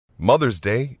Mother's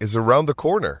Day is around the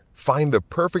corner. Find the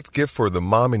perfect gift for the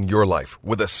mom in your life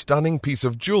with a stunning piece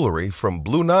of jewelry from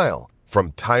Blue Nile.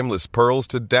 From timeless pearls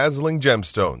to dazzling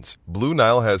gemstones, Blue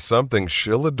Nile has something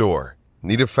she'll adore.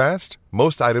 Need it fast?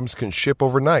 Most items can ship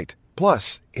overnight.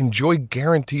 Plus, enjoy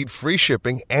guaranteed free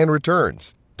shipping and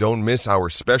returns. Don't miss our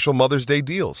special Mother's Day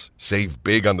deals. Save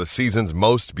big on the season's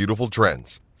most beautiful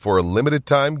trends. For a limited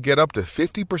time, get up to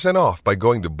 50% off by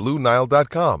going to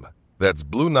BlueNile.com. That's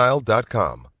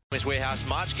BlueNile.com. Warehouse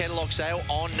March catalogue sale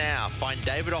on now. Find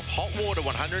Davidoff Hot Water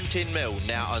 110ml,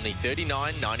 now only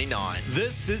 $39.99.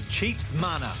 This is Chiefs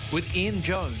Mana with Ian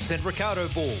Jones and Ricardo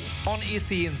Ball on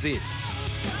SENZ.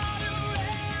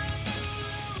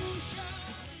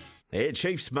 Yeah,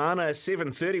 Chiefs Mana,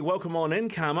 7:30. Welcome on in,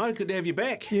 Carmo. Good to have you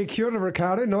back. Yeah, kia ora,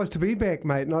 Ricardo. Nice to be back,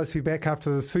 mate. Nice to be back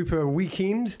after the super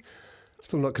weekend.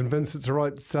 Still not convinced it's the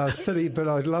right city, but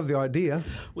I love the idea.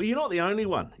 Well, you're not the only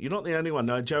one.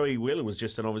 No, Joey Wheeler was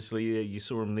just, and obviously you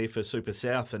saw him there for Super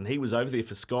South, and he was over there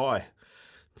for Sky.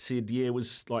 Said, yeah, it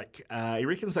was like, he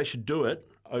reckons they should do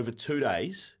it over 2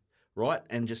 days, right,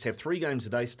 and just have 3 games a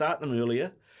day, start them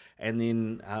earlier, and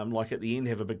then, like at the end,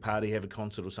 have a big party, have a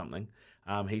concert or something.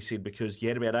 He said because you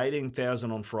had about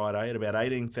 18,000 on Friday, had about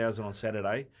 18,000 on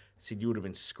Saturday. He said you would have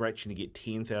been scratching to get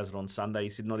 10,000 on Sunday. He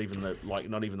said not even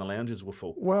the lounges were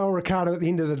full. Well, Ricardo, at the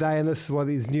end of the day, and this is why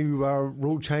these new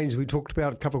rule changes we talked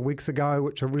about a couple of weeks ago,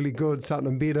 which are really good,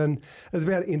 starting to embed in, is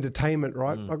about entertainment,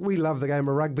 right? Like we love the game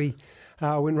of rugby.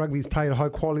 When rugby's played high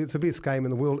quality, it's the best game in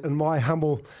the world, in my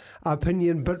humble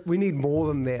opinion. But we need more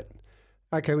than that.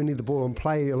 Okay, we need the ball and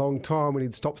play a long time. We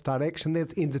need stop-start action.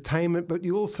 That's entertainment. But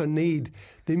you also need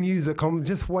the music. I'm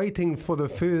just waiting for the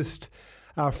first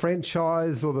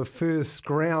franchise or the first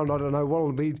ground, I don't know what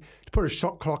it'll be, to put a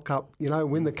shot clock up,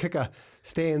 when the kicker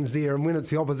stands there, and when it's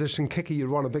the opposition kicker, you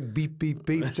want a big beep, beep,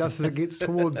 beep just as it gets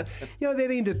towards, that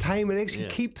entertainment actually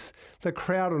keeps the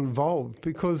crowd involved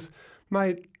because,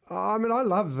 mate, I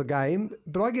love the game,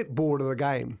 but I get bored of the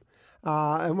game.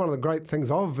 And one of the great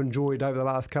things I've enjoyed over the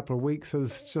last couple of weeks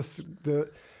is just the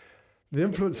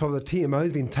influence of the TMO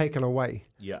has been taken away.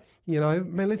 Yeah.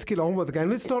 Let's get on with the game.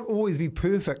 Let's not always be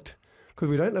perfect because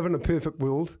we don't live in a perfect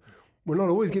world. We're not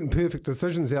always getting perfect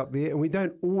decisions out there, and we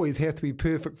don't always have to be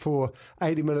perfect for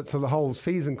 80 minutes of the whole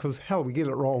season because, hell, we get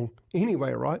it wrong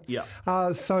anyway, right? Yeah.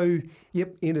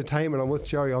 Entertainment. I'm with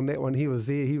Joey on that one. He was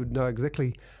there. He would know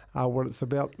exactly what it's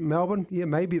about. Melbourne,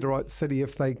 maybe the right city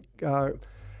if they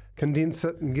condense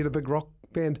it and get a big rock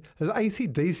band. Is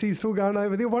AC/DC still going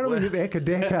over there? Why don't we get the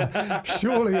Akadaka?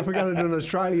 Surely if we're going to do an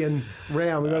Australian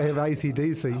round, we've got to have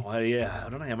AC/DC. Oh, yeah. I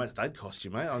don't know how much they'd cost you,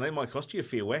 mate. They might cost you a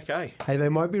fair whack, eh? Hey, they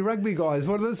might be rugby guys.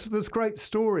 Well, this great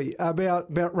story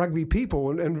about rugby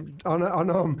people, and I know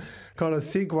I'm kind of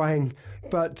segueing,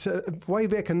 but way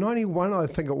back in 91, I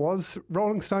think it was,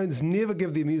 Rolling Stones never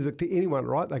give their music to anyone,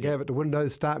 right? They gave it to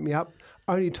Windows, Start Me Up,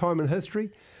 only time in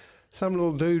history. Some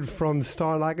little dude from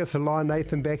Steinlager, so Lion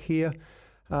Nathan back here,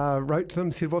 wrote to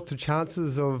them, said, what's the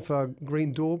chances of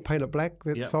Green Door, Paint It Black,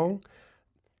 that song?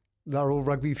 They're all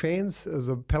rugby fans. It was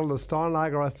a pedal of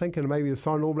Steinlager, I think, and maybe a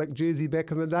signed All Black jersey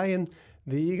back in the day, and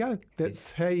there you go.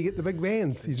 That's how you get the big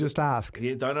bands. You just ask.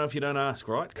 Yeah, don't know if you don't ask,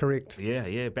 right? Correct.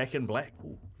 Yeah, Back in Black.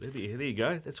 Ooh, there you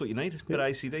go. That's what you need. Bit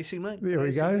AC/DC, mate. There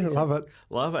we go. Love it.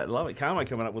 Love it. Carmo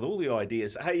coming up with all the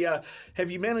ideas. Hey, have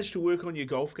you managed to work on your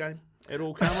golf game at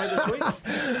all, Carmo, this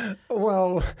week?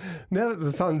 Well, now that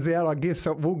the sun's out, I guess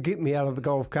it will get me out of the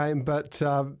golf game, but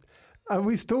are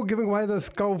we still giving away this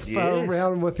golf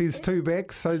round with his 2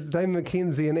 backs? So Damon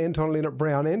McKenzie and Anton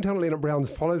Leonard-Brown. Anton Leonard-Brown's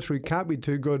follow-through can't be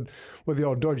too good with the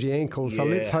old dodgy ankle, so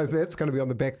let's hope that's going to be on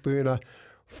the back burner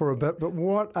for a bit. But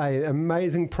what an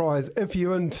amazing prize if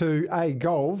you're into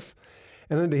golf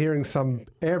and into hearing some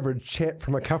average chat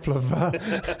from a couple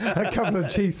of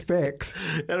Chiefs backs.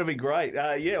 That'll be great.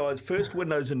 It's first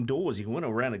Windows indoors. You can win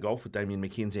a round of golf with Damien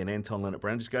McKenzie and Anton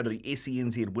Leonard-Brown. Just go to the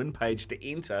SENZ win page to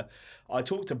enter. I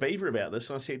talked to Beaver about this,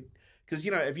 and I said, because,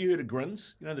 have you heard of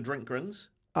Grins? The drink Grins?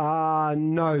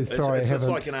 No, sorry, I haven't. It's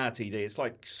like an RTD. It's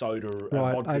like soda,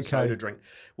 vodka soda drink.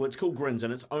 Well, it's called Grins,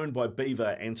 and it's owned by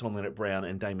Beaver, Anton Leonard-Brown,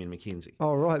 and Damien McKenzie.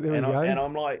 Oh, right, there we go. And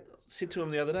I'm like, said to him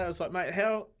the other day, I was like, mate,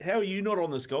 how are you not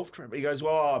on this golf trip? He goes,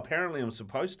 well, apparently I'm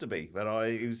supposed to be, but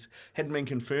hadn't been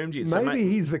confirmed yet. Maybe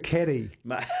he's the caddy.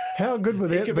 How good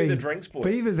would that be? He could be the drinks boy.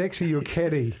 Beaver's actually your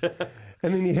caddy.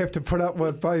 And then you have to put up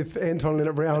with both Anton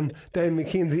Leonard-Brown, Dave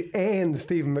McKenzie and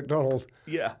Stephen McDonald.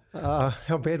 Yeah.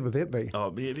 How bad would that be?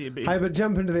 Oh, yeah. Hey, but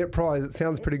jump into that prize. It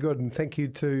sounds pretty good. And thank you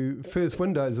to First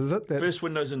Windows, is it? That's First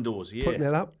Windows Indoors, yeah. putting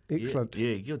that up. Excellent.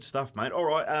 Yeah, good stuff, mate. All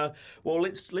right. Well,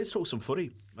 let's talk some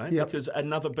footy, mate, Yep. because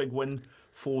another big win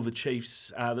for the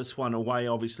Chiefs. This one away,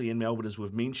 obviously, in Melbourne, as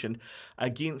we've mentioned,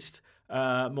 against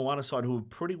Moana side who were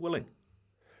pretty willing.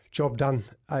 Job done.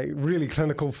 A really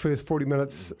clinical first 40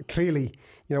 minutes. Clearly,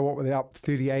 what were they up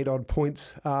 38 odd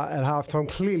points at halftime?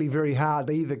 Clearly very hard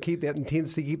to either keep that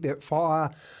intensity, keep that fire.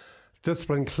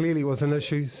 Discipline clearly was an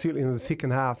issue, certainly in the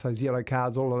second half, those yellow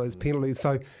cards, all of those penalties.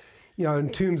 So, in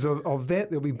terms of that,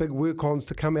 there'll be big work-ons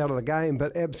to come out of the game,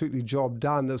 but absolutely job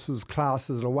done. This was classed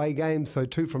as an away game, so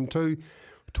 2 from 2.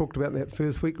 We talked about that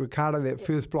first week, Ricardo, that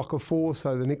first block of 4,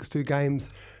 so the next 2 games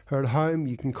are at home.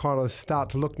 You can kind of start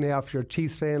to look now, if you're a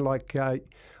Chiefs fan like I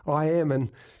am, and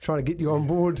trying to get you on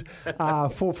board, 4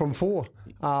 from 4.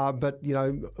 But,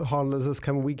 Highlanders this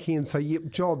coming weekend, so yep,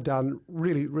 job done.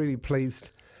 Really, really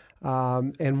pleased.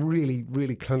 And really,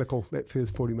 really clinical that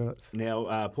first 40 minutes.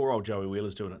 Now, poor old Joey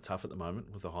Wheeler's doing it tough at the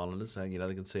moment with the Highlanders. They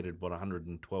conceded,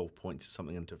 112 points or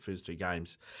something into the first 2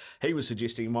 games. He was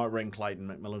suggesting he might ring Clayton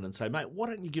McMillan and say, mate, why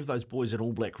don't you give those boys an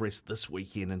All Black rest this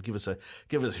weekend and give us a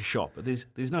shot? But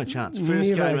there's no chance.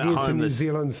 First Never game at against home. the New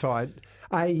Zealand side.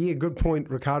 Good point,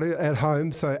 Ricardo, at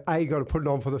home. So, got to put it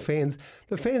on for the fans.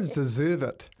 The fans deserve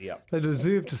it. Yep. They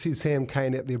deserve to see Sam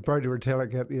Cane out there, Brodie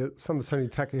Retallick out there, Samisoni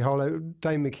Takihola,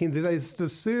 Dane McKenzie. They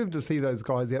deserve to see those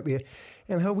guys out there.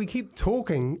 And how we keep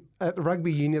talking at the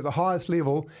rugby union at the highest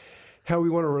level, how we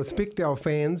want to respect our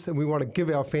fans and we want to give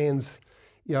our fans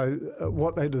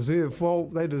what they deserve. Well,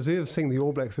 they deserve seeing the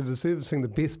All Blacks. They deserve seeing the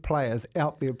best players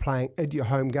out there playing at your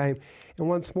home game. And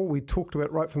once more, we talked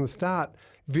about right from the start,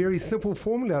 very simple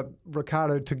formula,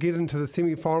 Ricardo, to get into the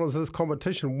semi-finals of this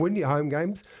competition. Win your home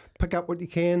games, pick up what you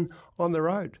can on the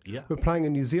road. Yeah. We're playing a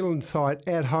New Zealand side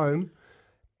at home.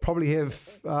 Probably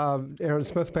have Aaron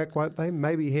Smith back, won't they?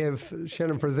 Maybe have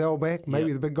Shannon Frizzell back.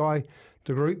 Maybe the big guy,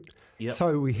 De Groot. Yep.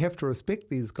 So we have to respect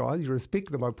these guys. You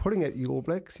respect them by putting out your All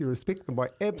Blacks. You respect them by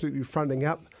absolutely fronting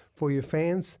up for your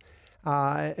fans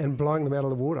and blowing them out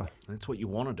of the water. That's what you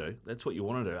want to do. 100%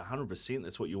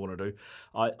 that's what you want to do.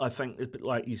 I think,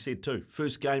 like you said too,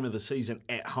 first game of the season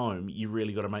at home, you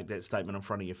really got to make that statement in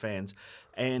front of your fans.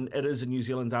 And it is a New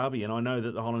Zealand derby, and I know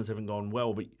that the Highlanders haven't gone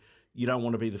well, but you don't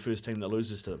want to be the first team that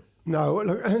loses to them. No,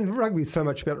 look, and rugby is so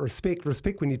much about respect.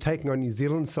 Respect when you're taking on New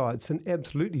Zealand sides, and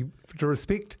absolutely to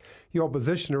respect your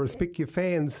opposition, to respect your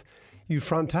fans, you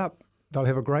front up. They'll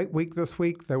have a great week this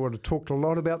week. They would have talked a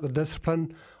lot about the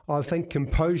discipline. I think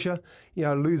composure,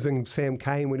 losing Sam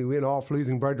Cane when he went off,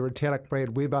 losing Brodie Retallick,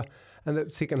 Brad Weber, and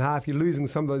that second half, you're losing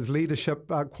some of those leadership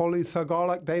qualities. So a guy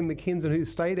like Dave McKenzie, who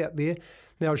stayed out there,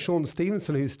 now Sean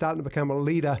Stevenson, who's starting to become a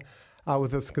leader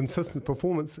with this consistent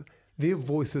performance, their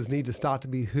voices need to start to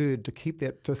be heard to keep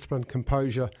that discipline,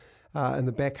 composure in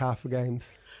the back half of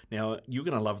games. Now, you're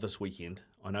going to love this weekend.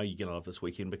 I know you're going to love this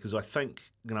weekend because I think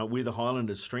where the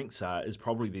Highlanders' strengths are is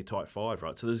probably their tight 5,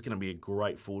 right? So this is going to be a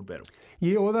great forward battle.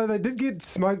 Yeah, although they did get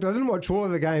smoked. I didn't watch all of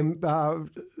the game,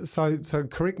 so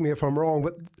correct me if I'm wrong,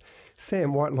 but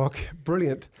Sam Whitelock,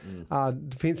 brilliant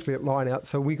defensively at line out.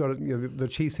 So we got the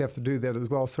Chiefs have to do that as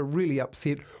well. So really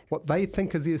upset what they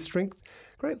think is their strength.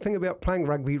 Great thing about playing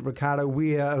rugby, Ricardo,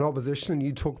 we're an opposition, and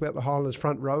you talk about the Highlanders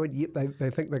front row, and yet they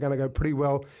think they're going to go pretty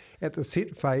well at the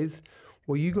set phase.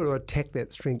 Well, you've got to attack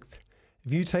that strength.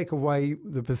 If you take away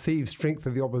the perceived strength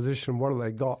of the opposition, what have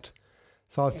they got?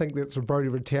 So I think that's what Brodie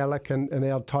Retallick and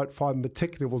our tight 5 in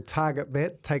particular will target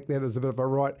that, take that as a bit of a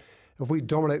right. If we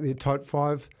dominate their tight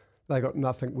 5, they got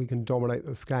nothing. We can dominate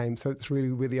this game. So it's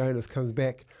really where the onus comes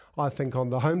back, I think, on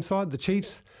the home side, the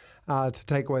Chiefs, to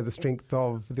take away the strength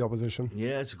of the opposition.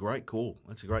 Yeah, it's a great call.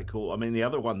 I mean, the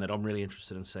other one that I'm really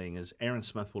interested in seeing is Aaron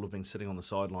Smith will have been sitting on the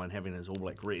sideline having his All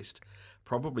Black rest,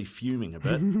 probably fuming a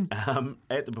bit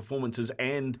at the performances,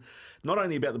 and not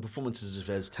only about the performances of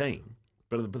his team,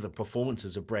 but the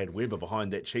performances of Brad Weber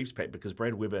behind that Chiefs pack, because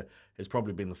Brad Weber has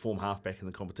probably been the form halfback in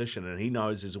the competition, and he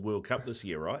knows there's a World Cup this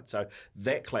year, right? So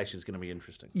that clash is going to be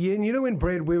interesting. Yeah, and when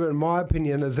Brad Weber, in my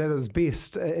opinion, is at his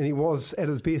best, and he was at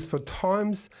his best for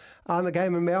times in the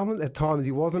game in Melbourne, at times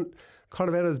he wasn't kind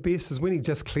of at his best, is when he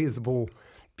just clears the ball.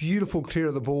 Beautiful clear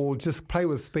of the ball, just play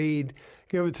with speed,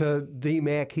 give it to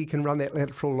D-Mac, he can run that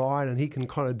lateral line, and he can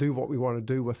kind of do what we want to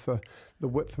do with the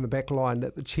width and the back line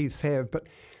that the Chiefs have. But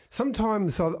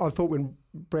sometimes I thought when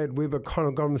Brad Weber kind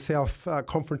of got himself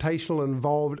confrontational and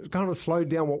involved, it kind of slowed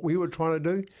down what we were trying to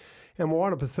do. And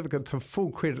Moana Pacifica, to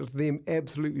full credit to them,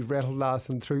 absolutely rattled us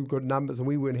and threw good numbers, and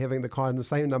we weren't having the kind of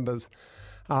same numbers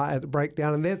at the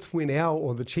breakdown, and that's when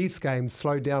the Chiefs game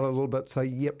slowed down a little bit. So,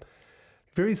 yep,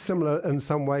 very similar in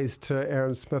some ways to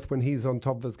Aaron Smith when he's on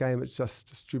top of his game. It's just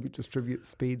distribute,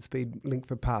 speed,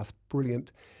 length of pass,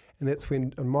 brilliant. And that's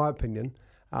when, in my opinion,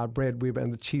 Brad Weber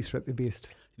and the Chiefs are at their best.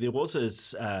 There was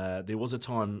a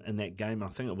time in that game, I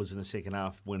think it was in the second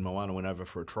half, when Moana went over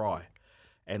for a try.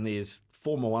 And there's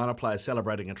 4 Moana players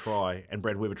celebrating a try and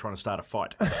Brad Weber trying to start a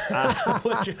fight,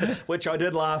 which I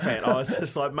did laugh at. I was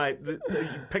just like, mate,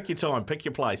 pick your time, pick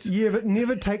your place. Yeah, but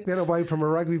never take that away from a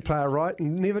rugby player, right?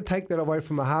 And never take that away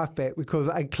from a halfback, because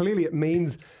clearly it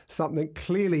means something.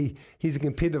 Clearly he's a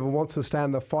competitor and wants to stay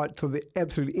in the fight to the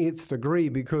absolute nth degree,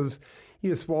 because,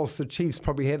 yes, whilst the Chiefs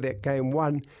probably had that game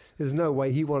won, there's no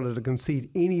way he wanted to concede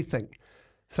anything.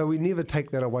 So we never take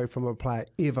that away from a player,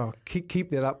 ever. Keep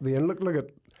that up there. And look at,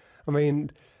 I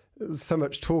mean, so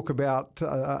much talk about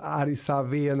Ardie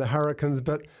Savea and the Hurricanes,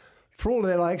 but for all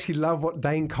that, I actually love what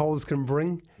Dane Coles can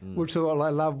bring, which I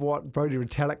love what Brodie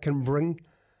Retallick can bring.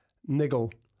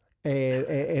 Niggle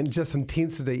and just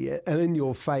intensity and in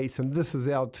your face, and this is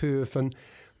our turf. And,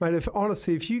 mate,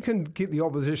 if you can get the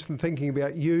opposition thinking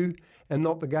about you and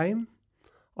not the game,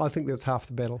 I think that's half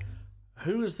the battle.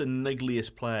 Who is the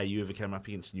niggliest player you ever came up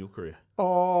against in your career?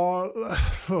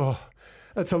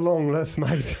 It's a long list,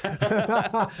 mate.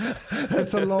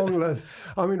 It's a long list.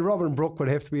 I mean, Robin Brooke would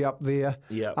have to be up there.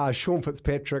 Yep. Sean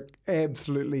Fitzpatrick,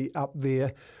 absolutely up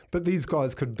there. But these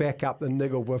guys could back up the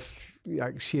niggle with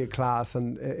sheer class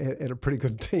and a pretty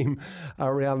good team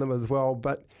around them as well.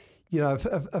 But,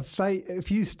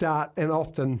 if you start, and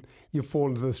often you fall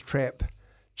into this trap,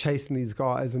 chasing these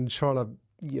guys and trying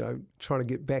to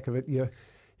get back of it, you're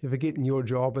forgetting your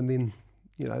job, and then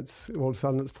it's all of a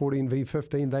sudden it's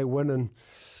 14v15. They win and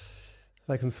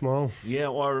they can smile. Yeah,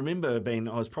 well, I remember I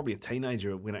was probably a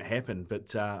teenager when it happened,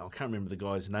 but I can't remember the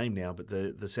guy's name now. But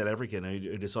the South African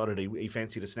who decided he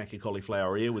fancied a snack of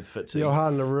cauliflower ear with Fitzy.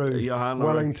 Johan Leroux,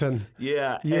 Wellington.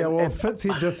 Yeah,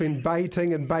 Fitzy had just been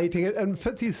baiting it, and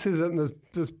Fitzy says it in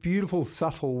this beautiful,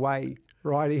 subtle way.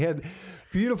 Right, he had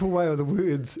beautiful way with the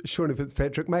words, Shawnee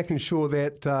Fitzpatrick, making sure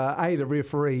that the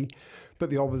referee,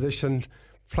 but the opposition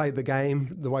played the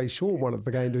game the way Sean wanted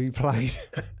the game to be played.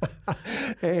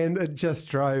 And it just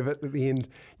drove it at the end.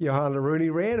 Johan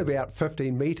Leroux ran about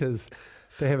 15 metres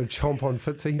to have a chomp on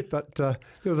Fitzy, but there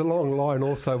was a long line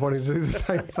also wanting to do the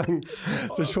same thing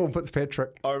to Sean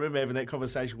Fitzpatrick. I remember having that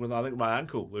conversation with, I think, my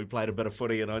uncle, who played a bit of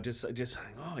footy, and I just saying,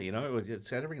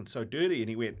 South African's so dirty, and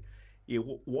he went, yeah,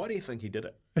 why do you think he did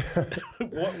it?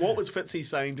 What was Fitzy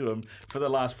saying to him for the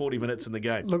last 40 minutes in the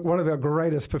game? Look, one of our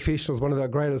greatest professionals, one of our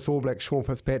greatest All Blacks, Sean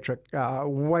Fitzpatrick,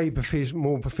 way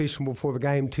more professional before the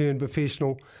game turned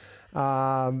professional,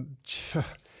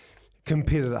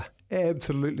 competitor,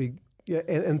 absolutely,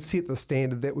 and set the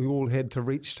standard that we all had to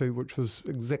reach to, which was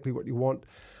exactly what you want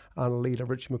on a leader.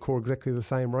 Richie McCaw, exactly the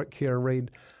same, right? Kieran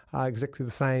Reid, exactly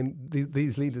the same.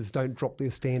 These leaders don't drop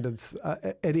their standards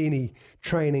at any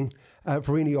training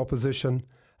for any opposition.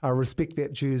 Respect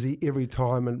that jersey every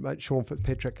time, and Sean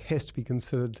Fitzpatrick has to be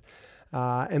considered.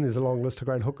 And there's a long list of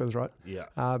great hookers, right? Yeah.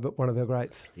 But one of our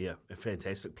greats. Yeah, a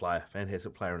fantastic player in his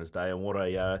day, and what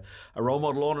a role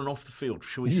model on and off the field,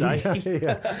 should we say?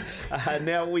 Yeah.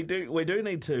 Now we do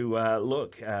need to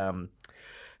look.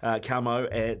 Camo,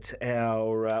 at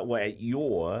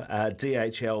your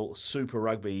DHL Super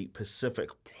Rugby Pacific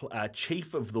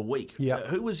Chief of the Week. Yeah.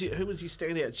 Who was your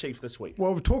standout chief this week?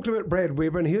 Well, we've talked about Brad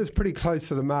Weber, and he was pretty close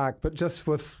to the mark, but just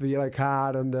with the yellow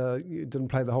card and didn't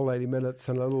play the whole 80 minutes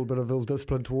and a little bit of ill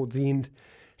discipline towards the end,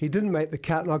 he didn't make the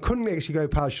cut, and I couldn't actually go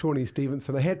past Shawnee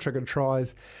Stevenson. A hat-trick of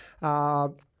tries,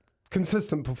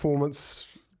 consistent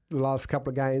performance the last couple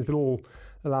of games, but all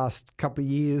the last couple of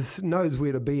years, knows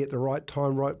where to be at the right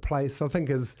time, right place. I think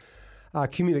his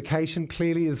communication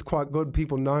clearly is quite good,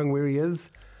 people knowing where he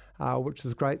is, which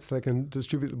is great, so they can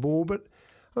distribute the ball. But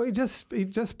he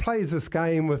just plays this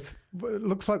game with, it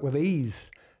looks like with ease,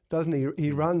 doesn't he?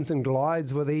 He runs and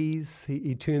glides with ease.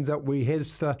 He turns up where he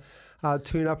has to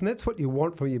turn up, and that's what you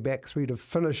want from your back three, to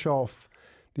finish off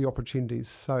the opportunities.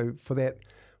 So for that,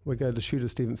 we go to Shooter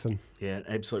Stevenson. Yeah, an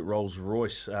absolute Rolls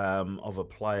Royce of a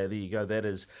player. There you go. That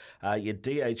is your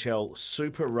DHL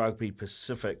Super Rugby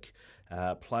Pacific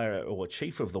player or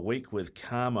Chief of the Week with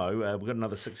Camo. We've got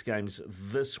another 6 games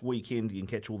this weekend. You can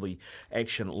catch all the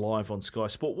action live on Sky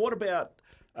Sport. What about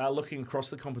looking across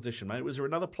the competition, mate? Was there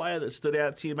another player that stood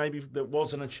out to you maybe that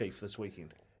wasn't a Chief this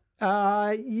weekend?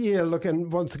 Yeah, look,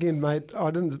 and once again, mate, I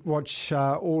didn't watch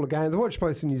all the games. I watched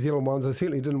most of the New Zealand ones. I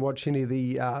certainly didn't watch any of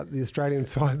the Australian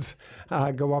sides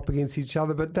go up against each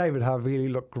other. But David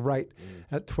Havili looked great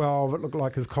at 12. It looked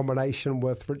like his combination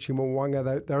with Richie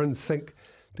Mo'unga, they're in sync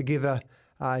together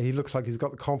He looks like he's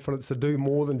got the confidence to do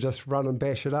more than just run and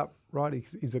bash it up, right?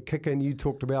 He's a kicker, and you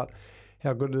talked about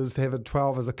how good it is to have a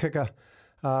 12 as a kicker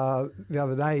the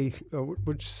other day,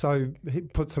 which so he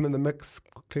puts him in the mix.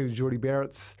 Clearly, Geordie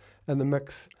Barrett's in the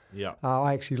mix. Yeah.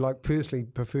 I actually personally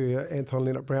prefer Anton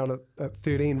Leonard-Brown at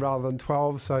 13 rather than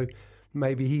 12, so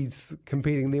maybe he's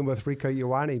competing then with Rieko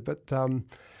Ioane. But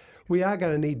we are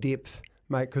going to need depth,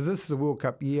 mate, because this is a World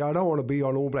Cup year. I don't want to be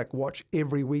on All Black watch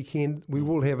every weekend. We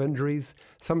will have injuries.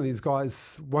 Some of these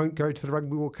guys won't go to the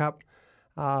Rugby World Cup,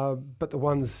 but the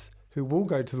ones who will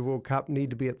go to the World Cup need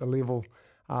to be at the level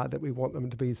that we want them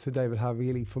to be. So David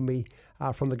Havili, for me,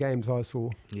 from the games I saw.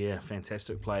 Yeah,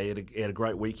 fantastic play. He had a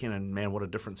great weekend, and man, what a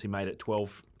difference he made at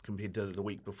 12 compared to the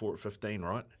week before at 15,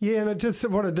 right? Yeah, and just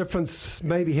what a difference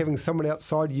maybe having someone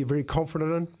outside you're very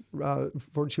confident in,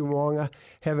 Frochi Moanga,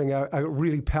 having a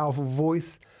really powerful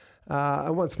voice.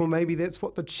 And once more, maybe that's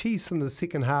what the Chiefs in the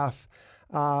second half,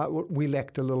 we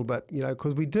lacked a little bit,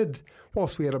 because we did,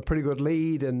 whilst we had a pretty good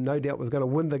lead and no doubt was going to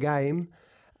win the game,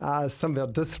 some of our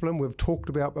discipline we've talked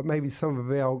about, but maybe some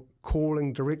of our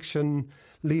calling, direction,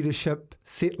 leadership,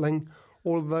 settling,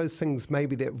 all of those things,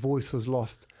 maybe that voice was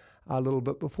lost a little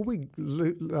bit. Before we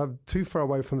too far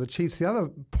away from the Chiefs, the other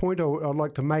point I'd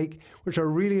like to make, which I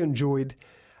really enjoyed,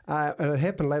 and it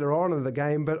happened later on in the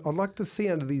game, but I'd like to see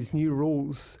under these new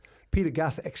rules, Peter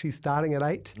Gus actually starting at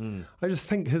 8. I just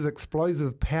think his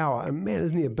explosive power, and man,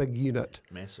 isn't he a big unit?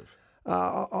 Massive.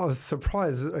 I was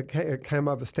surprised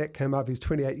a stat came up, he's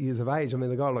 28 years of age. I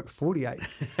mean, the guy looks 48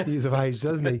 years of age,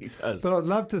 doesn't he? He does. But I'd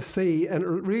love to see, and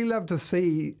really love to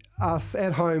see us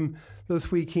at home this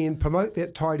weekend promote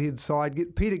that tight head side,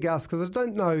 get Peter Gus, because I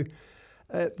don't know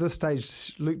at this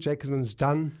stage Luke Jacobson's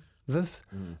done this,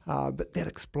 but that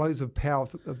explosive power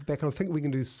at the back, and I think we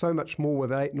can do so much more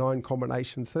with 8-9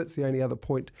 combinations. So that's the only other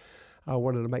point I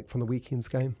wanted to make from the weekend's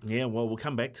game. Yeah, well, we'll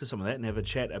come back to some of that and have a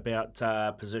chat about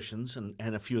positions and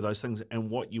a few of those things and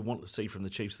what you want to see from the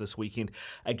Chiefs this weekend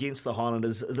against the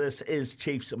Highlanders. This is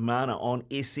Chiefs Mana on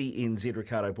SENZ.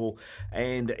 Ricardo Ball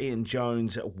and Ian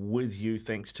Jones with you,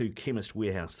 thanks to Chemist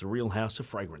Warehouse, the real house of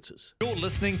fragrances. You're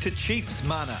listening to Chiefs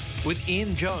Mana with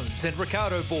Ian Jones and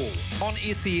Ricardo Ball on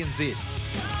SENZ.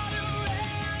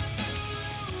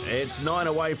 It's 9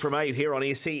 away from 8 here on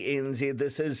SENZ.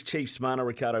 This is Chiefs Mana,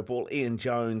 Ricardo Ball, Ian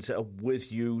Jones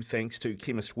with you, thanks to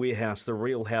Chemist Warehouse, the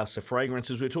real house of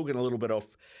fragrances. We're talking a little bit off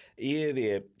air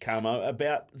there, Camo,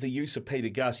 about the use of Peter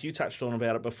Gus. You touched on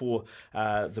about it before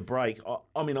the break.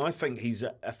 I mean, I think he's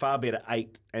a far better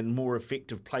 8 and more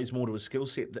effective, plays more to his skill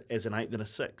set as an 8 than a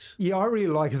 6. Yeah, I really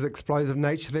like his explosive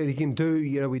nature that he can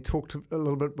do. We talked a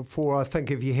little bit before. I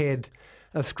think if you had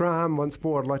a scrum, once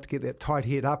more, I'd like to get that tight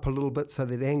head up a little bit so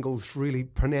that angle's really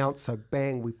pronounced. So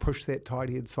bang, we push that tight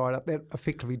head side up. That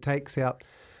effectively takes out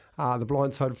the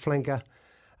blindside flanker.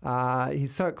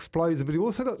 He's so explosive, but he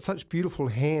also got such beautiful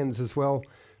hands as well,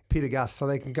 Peter Gus, so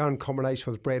they can go in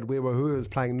combination with Brad Weber, who was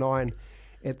playing 9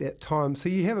 at that time. So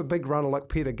you have a big runner like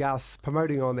Peter Gus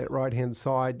promoting on that right-hand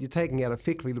side. You're taking out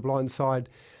effectively the blind side,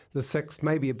 the 6,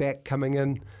 maybe a back coming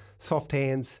in, soft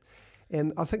hands.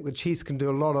 And I think the Chiefs can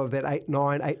do a lot of that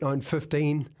 8-9,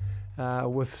 8-9-15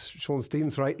 with Sean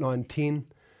Stevens or 8-9-10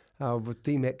 with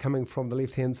DMAC coming from the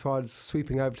left-hand side,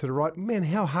 sweeping over to the right. Man,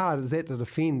 how hard is that to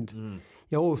defend?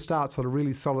 All starts on a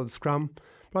really solid scrum.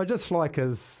 But I just like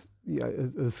his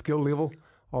skill level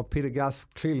of Peter Gus.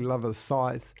 Clearly love his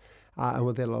size. And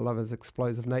with that, I love his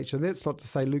explosive nature. That's not to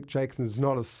say Luke Jacobson is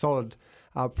not a solid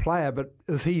player, but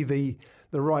is he the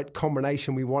right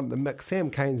combination we want in the mix? Sam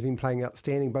Cane's been playing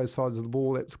outstanding both sides of the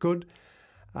ball. That's good.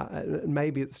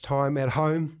 Maybe it's time at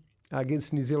home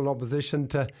against New Zealand opposition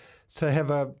to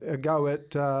have a go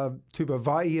at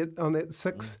Tupavai on that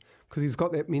 6, because he's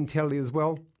got that mentality as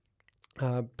well.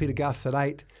 Peter Gus at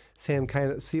 8, Sam Cane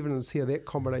at 7, and see how that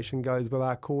combination goes with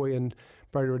Arkoi and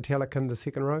Brody Retallick in the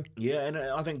second row. Yeah, and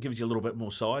I think it gives you a little bit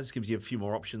more size, gives you a few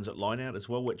more options at line-out as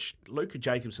well, which Luca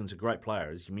Jacobson's a great player,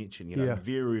 as you mentioned.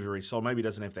 Very, very solid. Maybe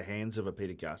doesn't have the hands of a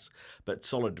Peter Gus, but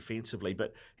solid defensively.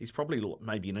 But he's probably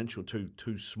maybe an inch or two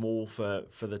too small for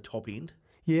the top end.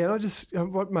 Yeah, and I'm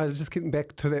just getting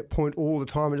back to that point all the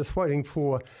time. I'm just waiting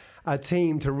for a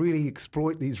team to really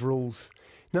exploit these rules.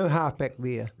 No halfback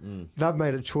there. They've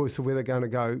made a choice of where they're going to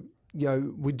go.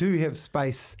 We do have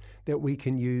space that we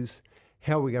can use.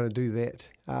 How are we going to do that?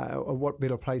 What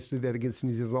better place to do that against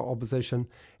New Zealand opposition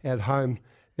at home?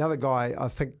 The other guy, I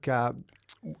think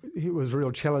it was a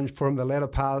real challenge for him the latter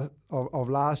part of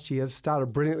last year.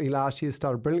 Started brilliantly last year,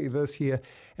 started brilliantly this year.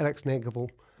 Alex Nankivell,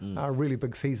 a really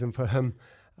big season for him.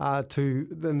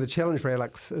 Then the challenge for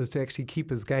Alex is to actually keep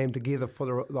his game together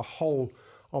for the whole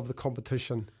of the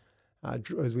competition.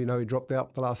 As we know, he dropped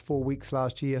out the last 4 weeks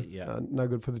last year. Yeah. No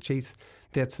good for the Chiefs.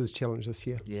 That's his challenge this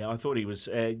year. Yeah, I thought he was,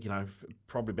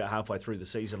 probably about halfway through the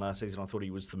season last season, I thought he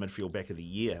was the midfield back of the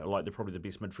year, probably the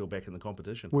best midfield back in the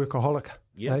competition. Workaholic.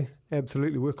 Yeah. Eh?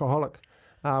 Absolutely workaholic,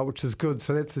 which is good.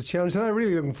 So that's his challenge. And I'm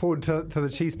really looking forward to the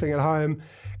Chiefs being at home,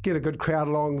 get a good crowd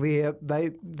along there.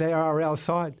 They are our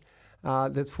side.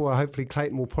 That's why hopefully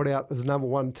Clayton will put out as number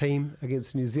one team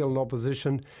against New Zealand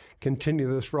opposition,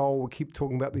 continue this role. We'll keep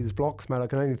talking about these blocks, mate. I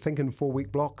can only think in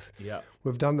 4-week blocks. Yeah.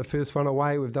 We've done the first one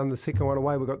away. We've done the second one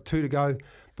away. We've got 2 to go,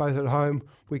 both at home.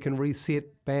 We can reset,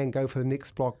 bang, go for the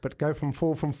next block. But go from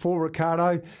 4,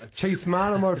 Ricardo. Chiefs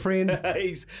Mana, my friend.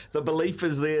 The belief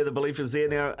is there. The belief is there.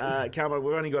 Now, Karma,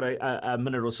 we've only got a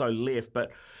minute or so left,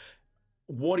 but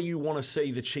what do you want to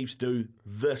see the Chiefs do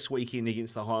this weekend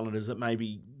against the Highlanders that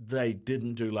maybe they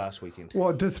didn't do last weekend?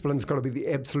 Well, discipline's got to be the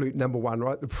absolute number one,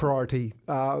 right? The priority.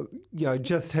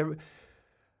 Just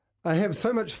have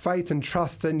so much faith and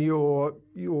trust in your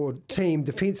team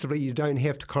defensively. You don't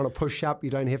have to kind of push up. You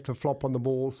don't have to flop on the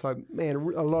ball. So, man,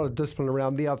 a lot of discipline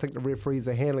around there. I think the referees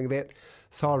are handling that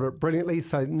side of it brilliantly.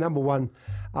 So, number one,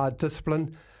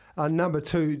 discipline. Number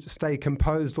 2, stay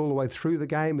composed all the way through the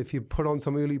game. If you put on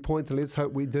some early points, and let's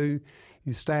hope we do,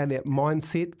 you stay in that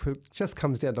mindset. It just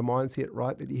comes down to mindset,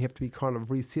 right? That you have to be kind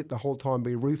of reset the whole time,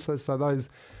 be ruthless. So those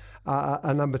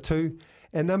are number 2.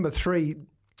 And number 3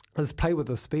 is play with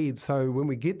the speed. So when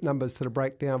we get numbers to the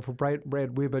breakdown for Brad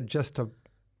Weber, just to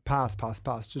pass,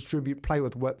 distribute, play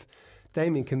with width.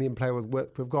 Damien can then play with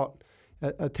width. We've got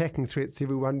attacking threats.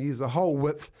 Everyone use the whole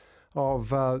width of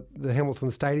the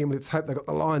Hamilton Stadium. Let's hope they've got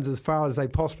the lines as far as they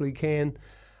possibly can.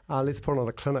 Let's put on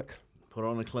a clinic. Put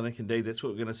on a clinic, indeed. That's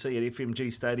what we're going to see at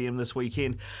FMG Stadium this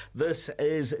weekend. This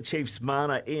is Chiefs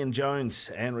Mana, Ian Jones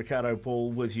and Ricardo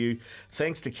Paul with you.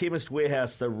 Thanks to Chemist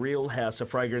Warehouse, the real house of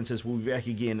fragrances. We'll be back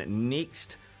again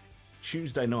next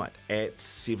Tuesday night at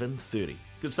 7:30.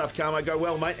 Good stuff, Carmo. Go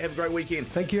well, mate. Have a great weekend.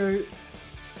 Thank you.